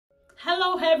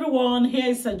Hello everyone, here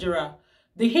is Ajara.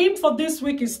 The hymn for this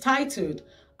week is titled,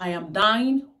 I Am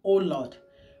Thine, O Lord.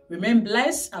 Remain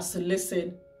blessed as you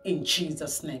listen in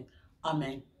Jesus' name.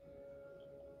 Amen.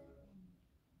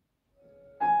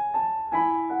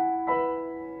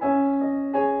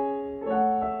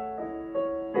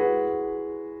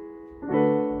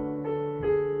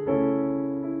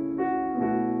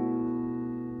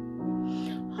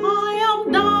 I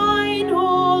am thine,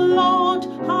 O Lord,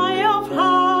 I have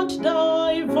heard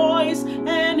thy voice,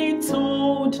 and it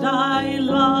told thy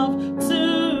love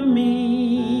to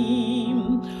me.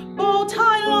 But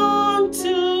I long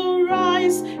to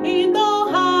rise in the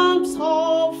arms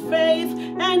of faith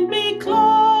and be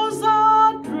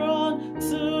closer drawn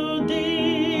to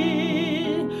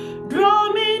thee.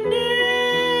 Draw me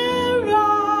nearer,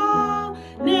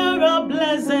 nearer,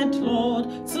 blessed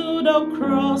Lord, to the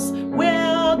cross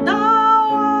where thou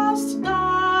hast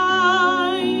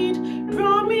died.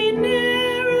 Draw me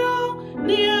nearer,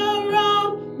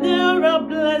 nearer, nearer,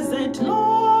 blessed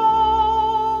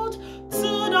Lord,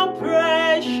 to the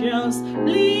precious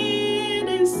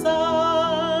bleeding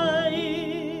side.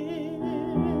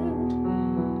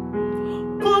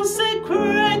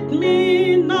 Consecrate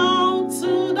me now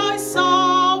to thy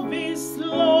service,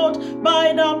 Lord,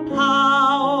 by the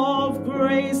power of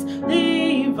grace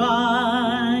divine.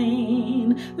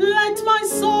 Let my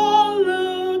soul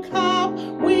look up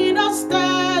with a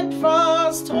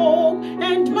steadfast hope,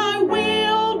 and my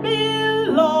will be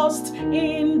lost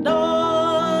in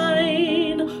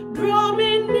thine. Draw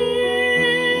me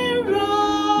nearer,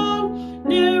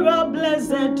 nearer,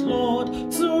 blessed Lord,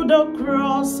 to the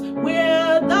cross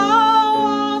where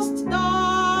thou hast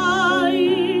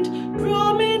died.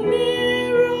 Draw me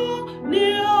nearer,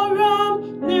 nearer,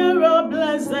 nearer,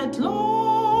 blessed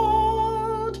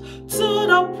Lord, to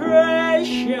the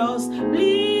precious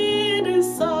bleeding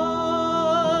side.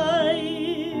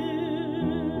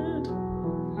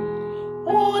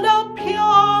 Oh, the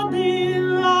pure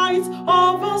delight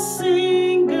of a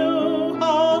single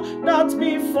heart that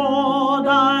before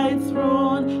thy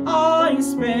throne I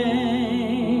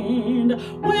spend,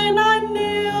 when I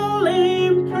kneel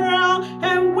in prayer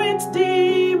and with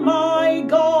thee, my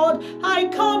God, I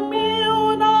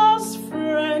commune as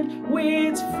friend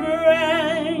with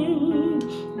friend.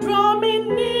 Draw me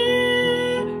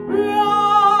nearer,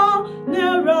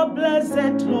 nearer,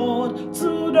 blessed Lord,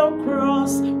 to the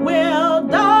cross where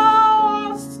thou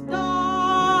hast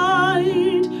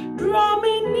died. Draw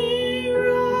me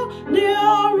nearer,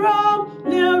 nearer,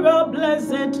 nearer,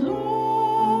 blessed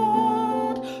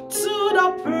Lord, to the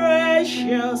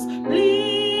precious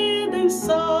bleeding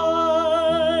side.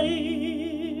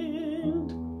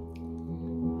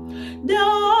 There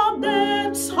are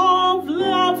depths of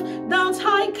love that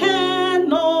I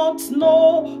cannot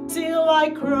know till I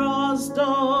cross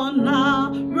the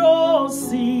narrow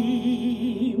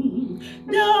sea.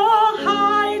 There are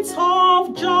heights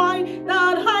of joy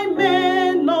that I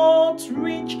may not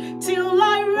reach till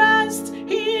I rest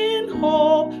in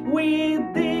hope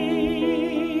with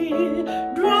thee.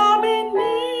 Draw me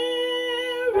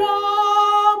nearer,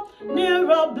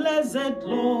 nearer, blessed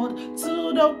Lord,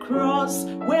 to the cross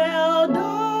where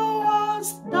thou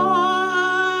hast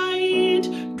died.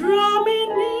 Draw me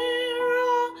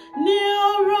nearer,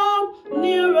 nearer,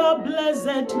 nearer,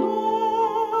 blessed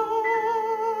Lord,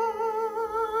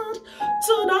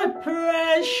 to thy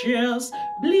precious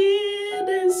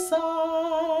bleeding side.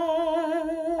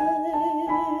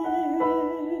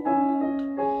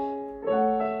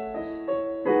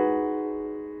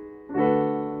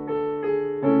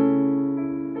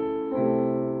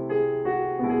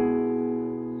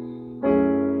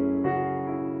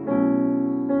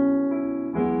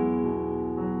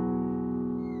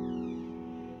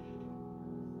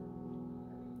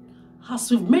 As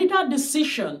we've made that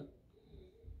decision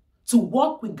to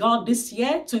walk with God this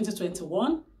year,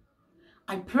 2021,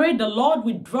 I pray the Lord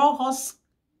will draw us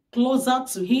closer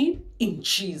to Him in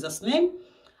Jesus' name.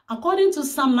 According to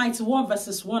Psalm 91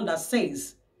 verses 1 that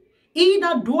says, He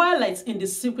that dwelleth in the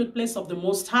secret place of the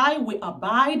Most High will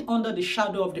abide under the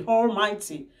shadow of the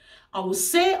Almighty. I will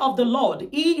say of the Lord,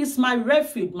 He is my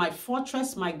refuge, my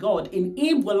fortress, my God. In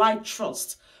Him will I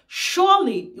trust.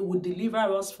 Surely He will deliver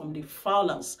us from the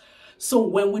fowlers. So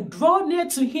when we draw near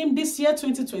to Him this year,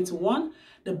 2021,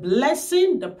 the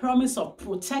blessing, the promise of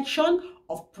protection,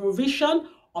 of provision,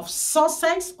 of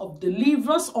success, of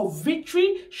deliverance, of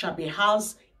victory shall be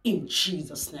ours in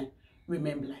Jesus' name.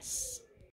 Remain blessed.